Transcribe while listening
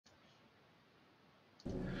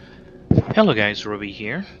Hello guys, Ruby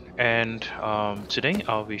here, and today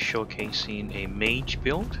I'll be showcasing a mage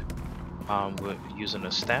build with using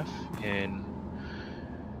a staff in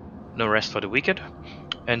No Rest for the Wicked.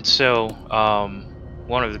 And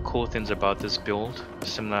one of the cool things about this build,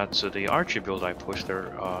 similar to the archer build I posted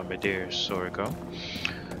a day or so ago,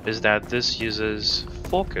 is that this uses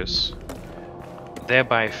focus,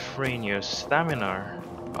 thereby freeing your stamina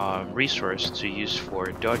resource to use for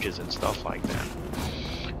dodges and stuff like that.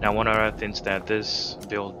 Now, one of the things that this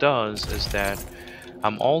build does is that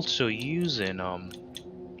I'm also using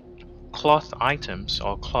cloth items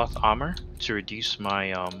or cloth armor to reduce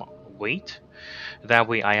my weight. That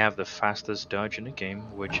way I have the fastest dodge in the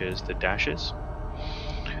game, which is the dashes.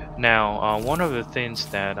 Now, one of the things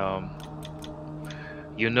that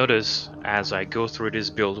you notice as I go through this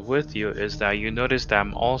build with you is that you notice that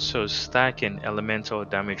I'm also stacking elemental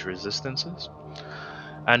damage resistances.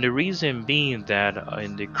 And the reason being that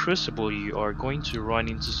in the Crucible you are going to run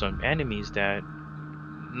into some enemies that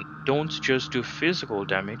don't just do physical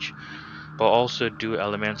damage but also do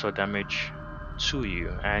elemental damage to you,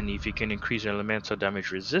 and if you can increase elemental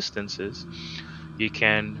damage resistances you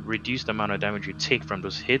can reduce the amount of damage you take from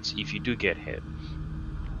those hits if you do get hit.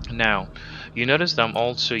 Now you notice that I'm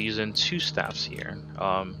also using two staffs here.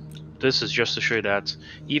 This is just to show you that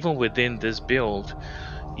even within this build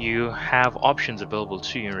you have options available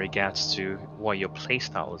to you in regards to what your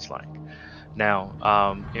playstyle is like.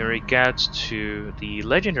 Now, in regards to the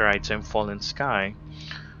legendary item Fallen Sky,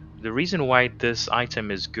 the reason why this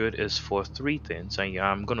item is good is for three things, and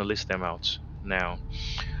I'm going to list them out now.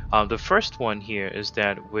 The first one here is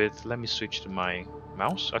that let me switch to my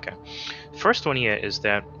mouse. Okay. First one here is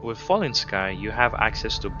that with Fallen Sky, you have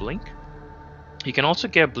access to Blink. You can also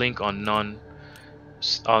get Blink on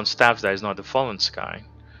on staffs that is not the Fallen Sky.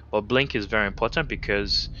 But Blink is very important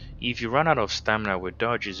because if you run out of stamina with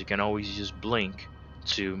dodges, you can always use Blink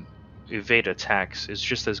to evade attacks. It's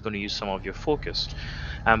just that it's going to use some of your focus.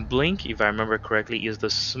 And Blink, if I remember correctly, is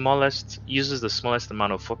uses the smallest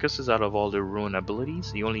amount of focuses out of all the rune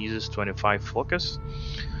abilities. He only uses 25 focus,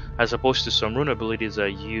 as opposed to some rune abilities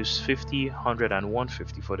that use 50, 100, and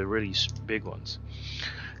 150 for the really big ones.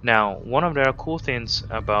 Now, one of the cool things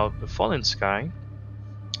about the Fallen Sky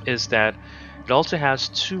is that it also has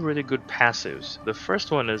two really good passives. The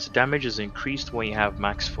first one is damage is increased when you have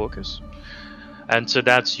max focus, and so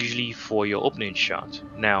that's usually for your opening shot.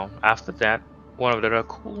 Now, after that, one of the other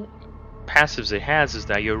cool passives it has is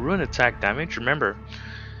that your rune attack damage, remember,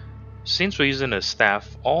 since we're using a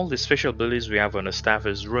staff, all the special abilities we have on the staff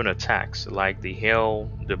is rune attacks, like the hail,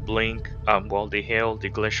 the blink, the hail, the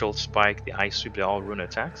glacial spike, the ice sweep, they're all rune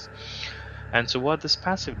attacks. And so what this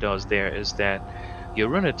passive does there is that your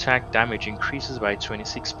rune attack damage increases by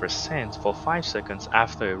 26% for 5 seconds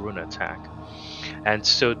after a rune attack. And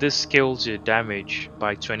so this scales your damage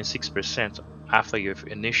by 26% after your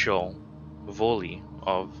initial volley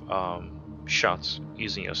of shots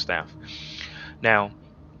using your staff. Now,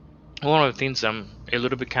 one of the things I'm a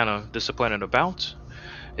little bit kind of disappointed about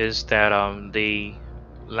is that the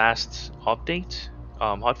last update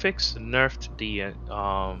hotfix nerfed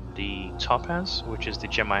the topaz, which is the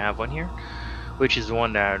gem I have on here, which is the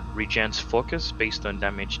one that regens focus based on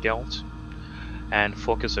damage dealt and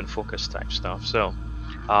focus and focus type stuff. So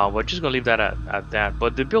we're just gonna leave that at that,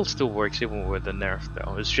 but the build still works even with the nerf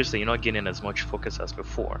though. It's just that you're not getting as much focus as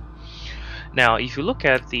before. Now if you look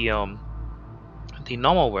at the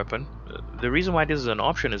normal weapon, the reason why this is an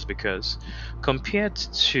option is because compared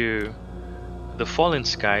to the Fallen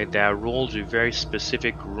Sky that rolls with very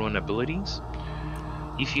specific rune abilities,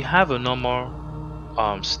 if you have a normal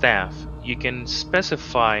staff, you can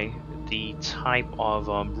specify the type of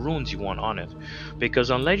runes you want on it,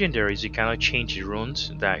 because on legendaries you cannot change the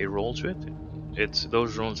runes that it rolls with. It's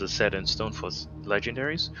those runes are set in stone for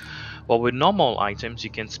legendaries. But with normal items you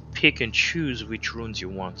can pick and choose which runes you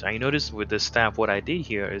want. I noticed with the staff what I did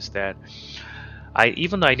here is that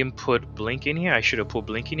even though I didn't put blink in here, I should have put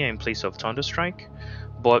blink in here in place of thunderstrike.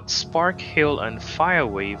 But spark, hail, and fire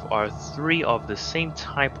wave are three of the same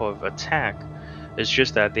type of attack. It's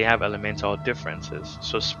just that they have elemental differences.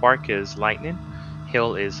 So spark is lightning,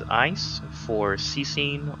 hail is ice for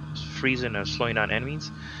ceasing, freezing, or slowing down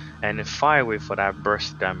enemies, and fire wave for that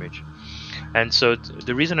burst damage. And so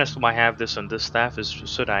the reason as to why I have this on this staff is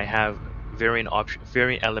so that I have varying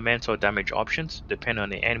elemental damage options depending on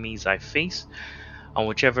the enemies I face on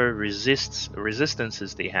whichever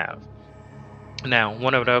resistances they have. Now,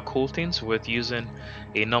 one of the cool things with using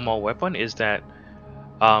a normal weapon is that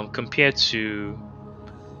compared to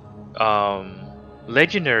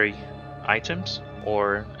legendary items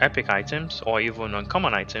or epic items or even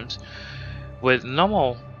uncommon items, With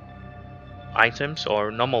normal items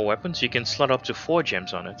or normal weapons, you can slot up to 4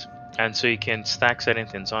 gems on it, and so you can stack certain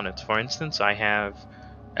things on it. For instance, I have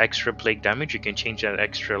extra plague damage. You can change that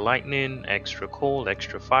extra lightning, extra cold,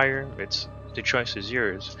 extra fire. It's the choice is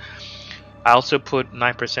yours. I also put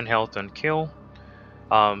 9% health on kill,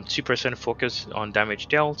 2% focus on damage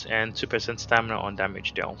dealt, and 2% stamina on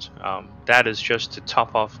damage dealt. That is just to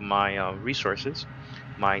top off my resources,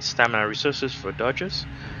 my stamina resources for dodges,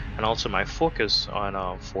 and also my focus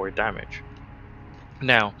on for damage.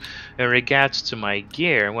 Now, in regards to my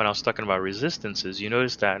gear, when I was talking about resistances, you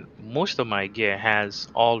notice that most of my gear has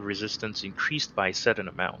all resistance increased by a certain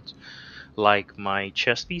amount. Like my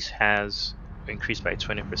chest piece has increased by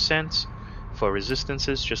 20% for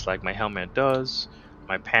resistances, just like my helmet does.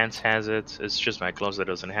 My pants has it. It's just my gloves that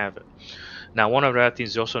doesn't have it. Now, one of the other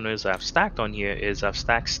things you also notice I've stacked on here is I've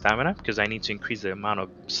stacked stamina because I need to increase the amount of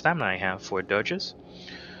stamina I have for dodges.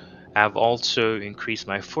 I've also increased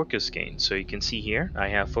my focus gain. So you can see here, I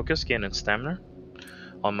have focus gain and stamina.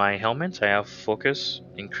 On my helmet, I have focus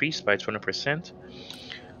increased by 20%.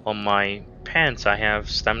 On my pants, I have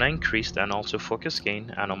stamina increased and also focus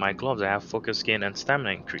gain. And on my gloves, I have focus gain and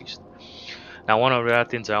stamina increased. Now, one of the other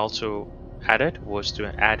things I also added was to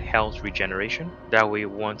add health regeneration. That way,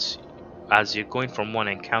 once as you're going from one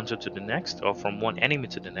encounter to the next or from one enemy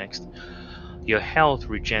to the next, your health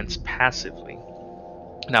regens passively.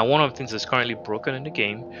 Now, one of the things that's currently broken in the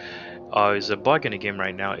game, is a bug in the game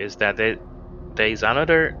right now, is that there is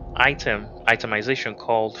another itemization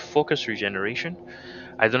called focus regeneration.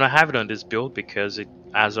 I do not have it on this build because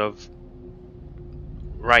as of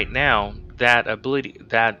right now,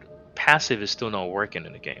 that passive is still not working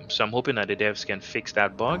in the game. So I'm hoping that the devs can fix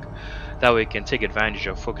that bug. That way we can take advantage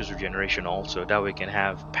of focus regeneration also. That way we can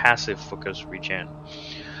have passive focus regen.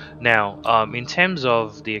 Now, in terms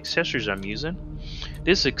of the accessories I'm using,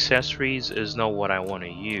 this accessories is not what I want to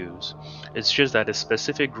use. It's just that a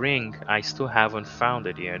specific ring, I still haven't found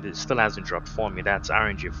it yet. It still hasn't dropped for me. That's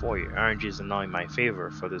RNG for you. RNG is not in my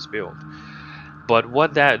favor for this build.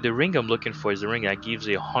 But the ring I'm looking for is the ring that gives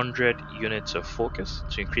 100 units of focus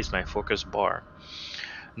to increase my focus bar.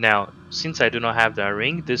 Now, since I do not have that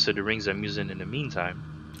ring, these are the rings I'm using in the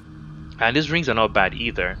meantime. And these rings are not bad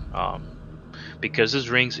either. Because these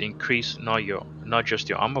rings increase not just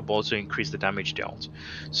your armor, but also increase the damage dealt.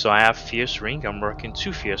 So I have Fierce Ring. I'm rocking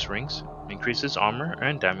 2 Fierce Rings, increases armor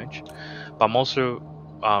and damage. But I'm also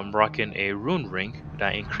rocking a Rune Ring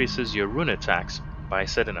that increases your rune attacks by a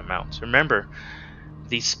certain amount. Remember,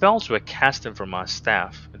 these spells were casting from our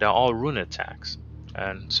staff. They're all rune attacks,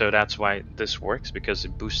 and so that's why this works, because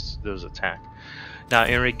it boosts those attacks. Now,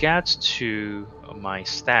 in regards to my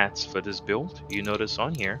stats for this build, you notice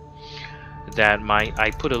on here that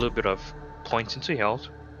I put a little bit of points into health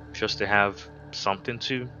just to have something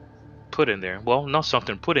to put in there. Well, not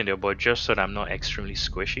something put in there, but just so that I'm not extremely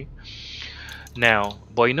squishy. Now,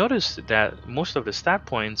 but you notice that most of the stat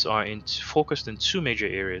points are focused in 2 major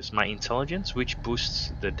areas: my intelligence, which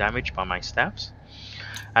boosts the damage by my stats,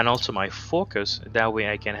 and also my focus. That way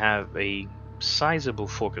I can have a sizable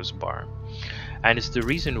focus bar. And it's the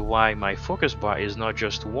reason why my focus bar is not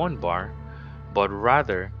just 1 bar, but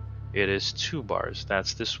rather it is 2 bars.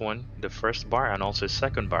 That's this one, the first bar, and also a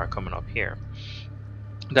second bar coming up here.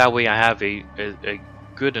 That way I have a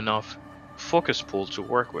good enough focus pool to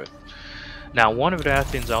work with. Now, one of the other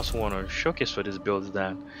things I also want to showcase for this build is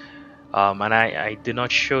that, and I did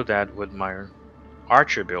not show that with my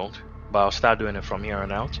archer build, but I'll start doing it from here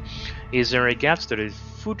on out, is in regards to the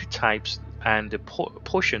food types and the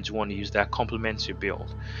potions you want to use that complements your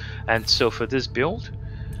build. And so for this build,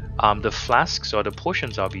 the flasks or the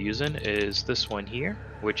potions I'll be using is this one here,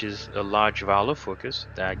 which is a large vial of focus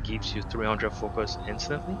that gives you 300 focus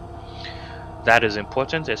instantly. That is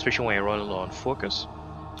important, especially when you're running low on focus.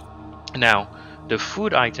 Now, the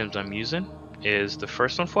food items I'm using is the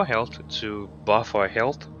first one for health, to buff our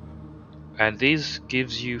health, and this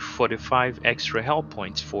gives you 45 extra health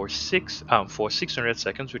points for 600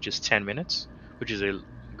 seconds, which is 10 minutes, which is a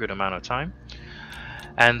good amount of time.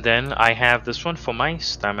 And then I have this one for my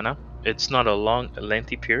stamina. It's not a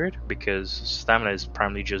lengthy period because stamina is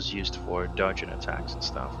primarily just used for dodging attacks and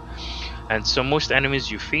stuff. And so most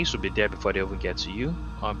enemies you face will be dead before they even get to you,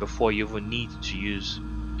 before you even need to use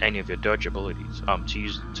any of your dodge abilities,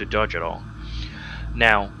 to dodge at all.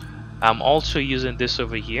 Now, I'm also using this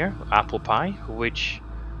over here, Apple Pie, which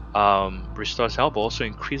restores health, but also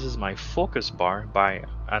increases my focus bar by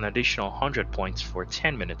an additional 100 points for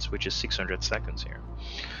 10 minutes, which is 600 seconds here.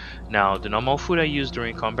 Now, the normal food I use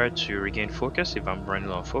during combat to regain focus, if I'm running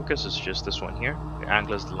low on focus, is just this one here, the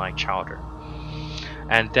Angler's Delight Chowder.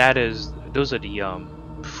 And those are the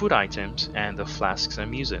food items and the flasks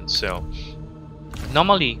I'm using. So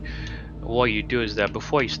normally what you do is that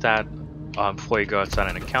before you start, before you go outside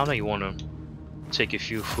an encounter, you want to take a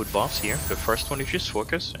few food buffs here. The first one is just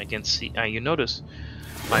focus. I can see, you notice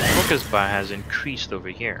my focus bar has increased over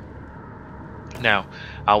here. Now,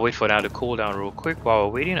 I'll wait for that to cool down real quick. While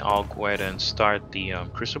we're waiting, I'll go ahead and start the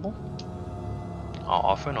crucible. I'll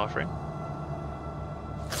offer an offering.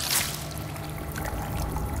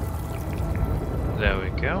 There we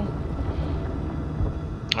go.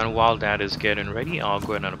 And while that is getting ready, I'll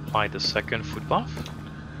go ahead and apply the second food buff.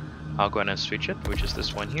 I'll go ahead and switch it, which is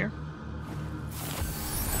this one here.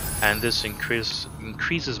 And this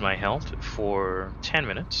increases my health for 10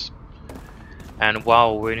 minutes. And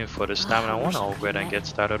while we're waiting for the stamina one, I'll go ahead and get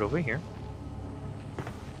started over here.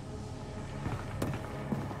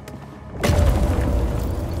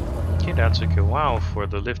 Okay, that took a while for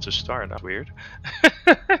the lift to start. That's weird.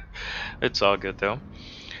 It's all good though.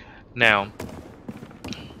 Now,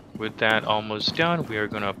 with that almost done, we are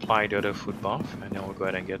going to apply the other food buff, and then we'll go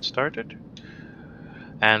ahead and get started.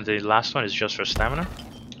 And the last one is just for stamina.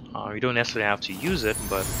 You don't necessarily have to use it,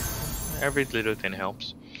 but every little thing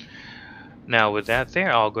helps. Now with that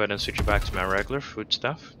there, I'll go ahead and switch it back to my regular food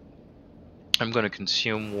stuff. I'm going to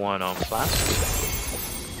consume one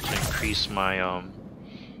flask to increase my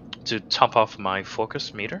to top off my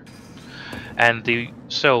focus meter. And the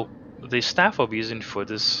staff I'll be using for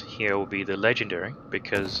this here will be the legendary,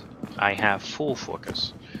 because I have full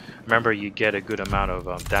focus. Remember, you get a good amount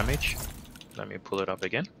of damage. Let me pull it up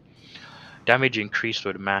again. Damage increased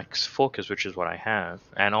with max focus, which is what I have,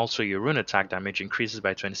 and also your rune attack damage increases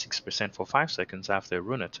by 26% for 5 seconds after a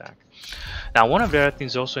rune attack. Now, one of the other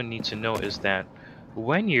things you also need to know is that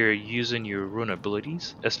when you're using your rune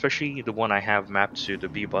abilities, especially the one I have mapped to the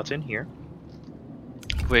B button here,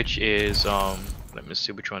 which is let me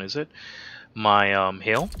see, which one is it? My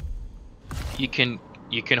hail. You can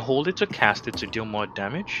hold it to cast it to deal more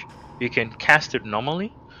damage. You can cast it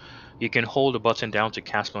normally. You can hold the button down to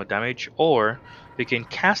cast more damage, or you can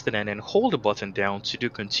cast it and then hold the button down to do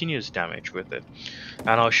continuous damage with it. And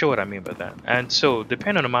I'll show what I mean by that. And so,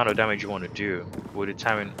 depending on the amount of damage you want to do, will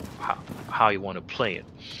determine how you want to play it.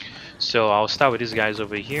 So I'll start with these guys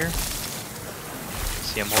over here.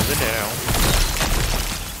 See, I'm holding it down,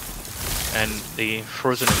 and they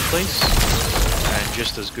frozen in place, and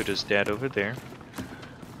just as good as dead over there.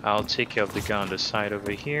 I'll take care of the guy on the side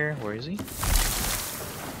over here. Where is he?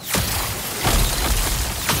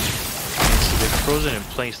 They're frozen in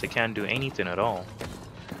place, they can't do anything at all.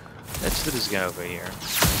 Let's do this guy over here.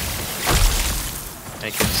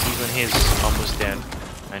 I can see even he's almost dead.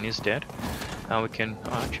 And he's dead. Now we can...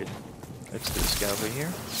 oh, actually, let's do this guy over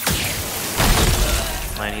here.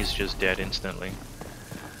 And he's just dead instantly.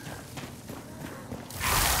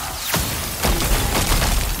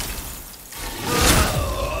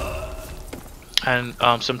 And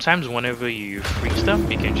sometimes whenever you freeze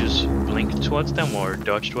them, you can just blink towards them or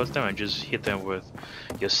dodge towards them and just hit them with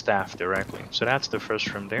your staff directly. So that's the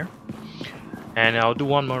first room there. And I'll do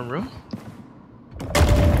one more room,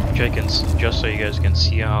 just so you guys can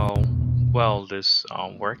see how well this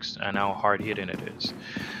works and how hard hitting it is.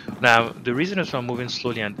 Now, the reason is I'm moving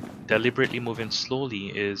slowly and deliberately moving slowly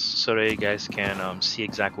is so that you guys can see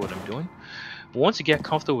exactly what I'm doing. Once you get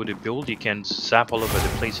comfortable with the build, you can zap all over the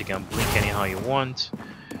place, you can blink anyhow you want,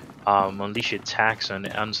 unleash attacks on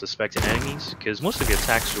unsuspecting enemies, because most of your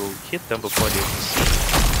attacks will hit them before they can see.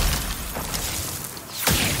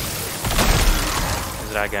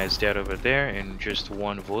 That guy's dead over there in just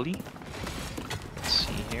one volley. Let's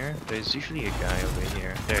see here, there's usually a guy over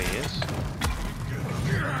here. There he is.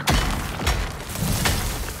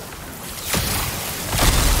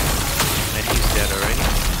 And he's dead already.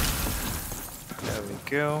 There we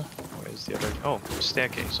go. Where's the other? Oh,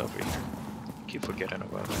 staircase over here. Keep forgetting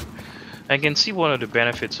about that. I can see one of the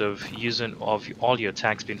benefits of using all your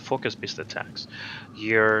attacks being focus-based attacks.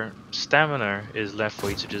 Your stamina is left for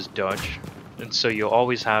you to just dodge, and so you'll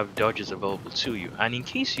always have dodges available to you. And in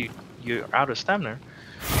case you're out of stamina,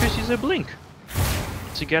 just use a blink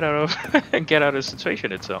to get out of get out of the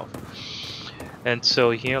situation itself. And so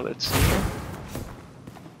here, let's see here.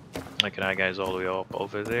 Look at that guy's all the way up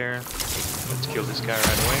over there. Let's kill this guy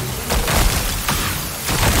right away.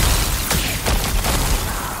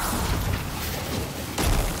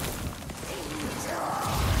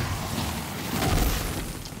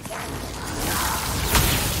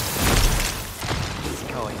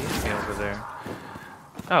 Oh, he hit me over there.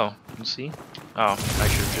 Oh, you see? Oh, I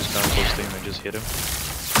should have just gone close to him and just hit him.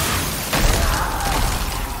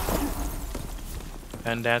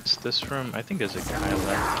 And that's this room. I think there's a guy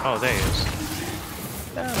left. Oh, there he is.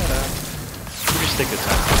 Da, da, da. We're just take your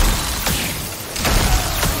time.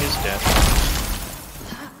 He's dead.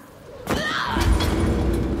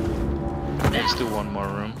 Let's do one more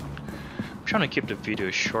room. I'm trying to keep the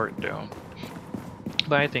video short though,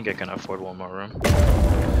 but I think I can afford one more room.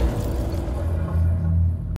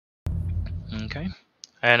 Okay.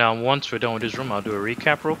 And once we're done with this room, I'll do a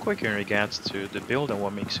recap real quick in regards to the build and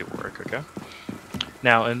what makes it work, okay?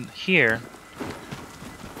 Now, in here,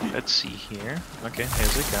 let's see here. Okay,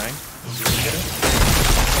 here's a guy.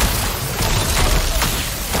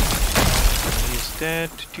 He's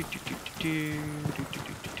dead.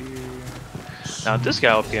 Now, this guy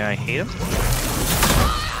up here, I hate him.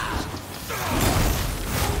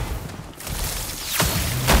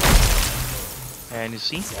 And you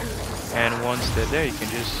see? And once they're there, you can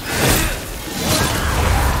just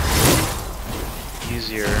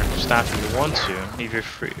use your staff if you want to, if you're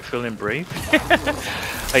feeling brave.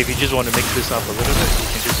 If you just want to mix this up a little bit, you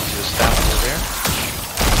can just use your staff over there.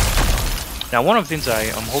 Now, one of the things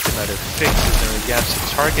I'm hoping that it fixes in regards to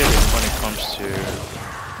targeting when it comes to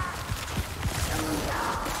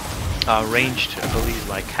ranged abilities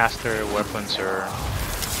like caster weapons or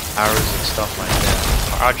arrows and stuff like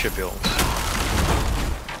that, or archer builds.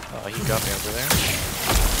 He got me over there.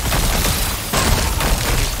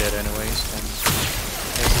 He's dead anyways. And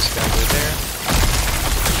there's this guy over there.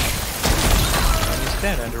 And he's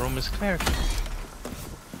dead, and the room is cleared.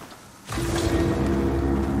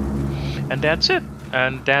 And that's it.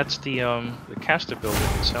 And that's the caster building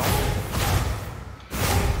itself.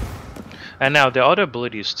 And now the other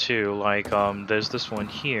abilities too, like there's this one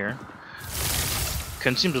here.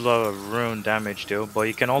 Consumes a lot of rune damage though, but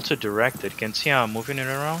you can also direct it. You can see how I'm moving it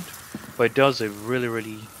around, but it does a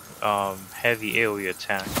really heavy AoE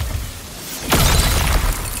attack.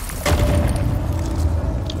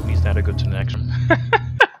 Means that I go to the next one.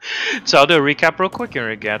 So I'll do a recap real quick in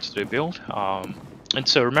regards to the build. And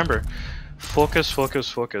so remember, focus.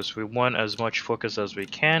 We want as much focus as we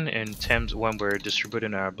can in terms when we're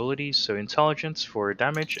distributing our abilities. So intelligence for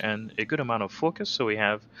damage and a good amount of focus, so we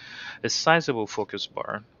have a sizable focus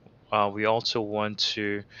bar. We also want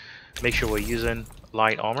to make sure we're using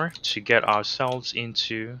light armor to get ourselves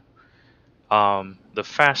into the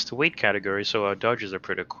fast weight category, so our dodges are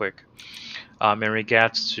pretty quick. In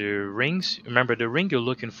regards to rings, remember the ring you're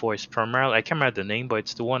looking for is primarily, I can't remember the name, but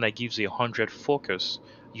it's the one that gives you 100 focus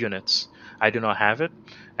units. I do not have it,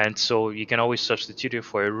 and so you can always substitute it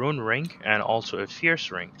for a rune ring and also a fierce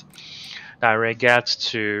ring. Now in regards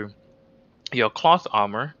to your cloth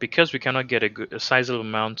armor, because we cannot get a sizable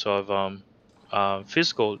amount of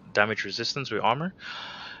physical damage resistance with armor,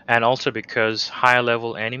 and also because higher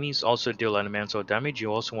level enemies also deal elemental damage,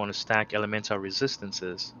 you also want to stack elemental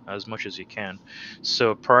resistances as much as you can.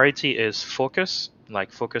 So priority is focus,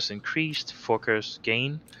 like focus increased, focus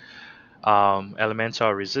gain,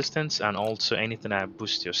 elemental resistance, and also anything that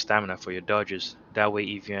boosts your stamina for your dodges. That way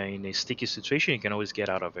if you're in a sticky situation, you can always get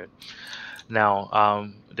out of it.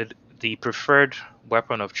 Now the preferred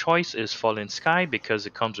weapon of choice is Falling Sky because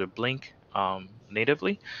it comes with blink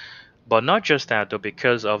natively. But not just that though,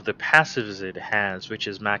 because of the passives it has, which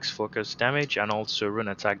is max focus damage and also rune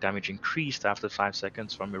attack damage increased after 5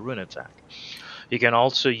 seconds from a rune attack. You can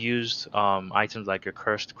also use items like a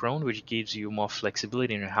Cursed Crone, which gives you more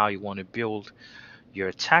flexibility in how you want to build your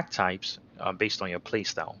attack types based on your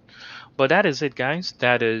playstyle. But that is it, guys.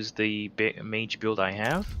 That is the mage build I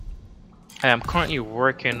have. I am currently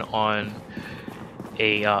working on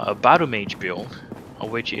a battle mage build,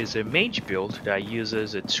 which is a mage build that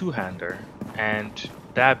uses a two-hander, and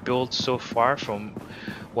that build so far from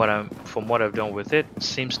what I've done with it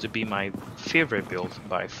seems to be my favorite build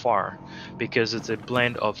by far, because it's a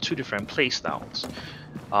blend of two different playstyles.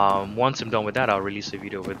 Once I'm done with that, I'll release a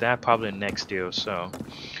video with that probably next day or so.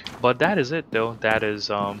 But that is it though. That is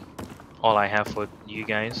all I have for you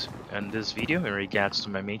guys in this video in regards to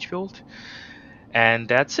my mage build. And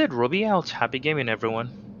that's it. Robbie out. Happy gaming, everyone.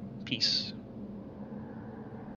 Peace.